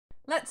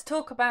Let's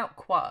talk about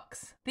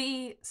quarks,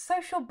 the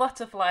social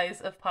butterflies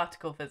of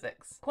particle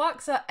physics.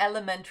 Quarks are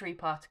elementary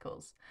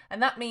particles,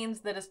 and that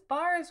means that as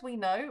far as we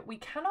know, we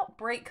cannot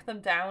break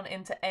them down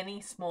into any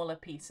smaller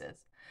pieces,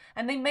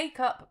 and they make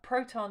up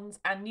protons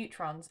and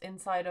neutrons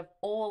inside of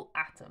all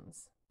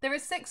atoms. There are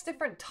 6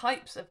 different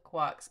types of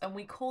quarks, and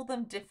we call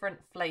them different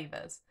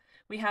flavors.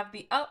 We have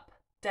the up,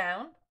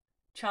 down,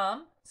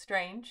 charm,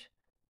 strange,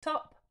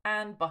 top,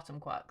 and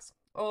bottom quarks,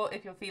 or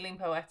if you're feeling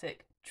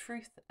poetic,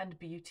 truth and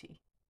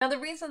beauty. Now, the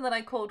reason that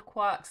I called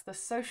quarks the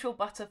social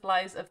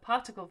butterflies of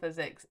particle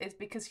physics is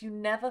because you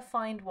never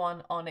find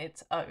one on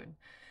its own.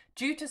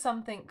 Due to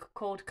something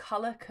called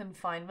color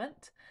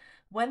confinement,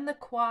 when the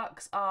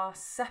quarks are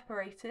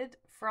separated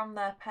from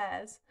their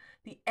pairs,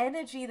 the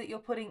energy that you're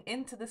putting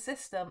into the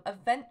system,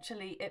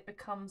 eventually it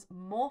becomes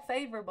more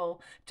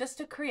favorable just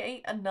to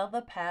create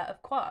another pair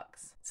of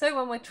quarks. So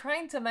when we're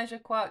trying to measure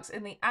quarks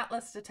in the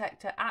ATLAS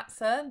detector at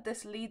CERN,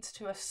 this leads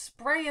to a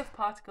spray of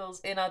particles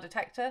in our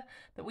detector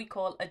that we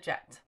call a jet.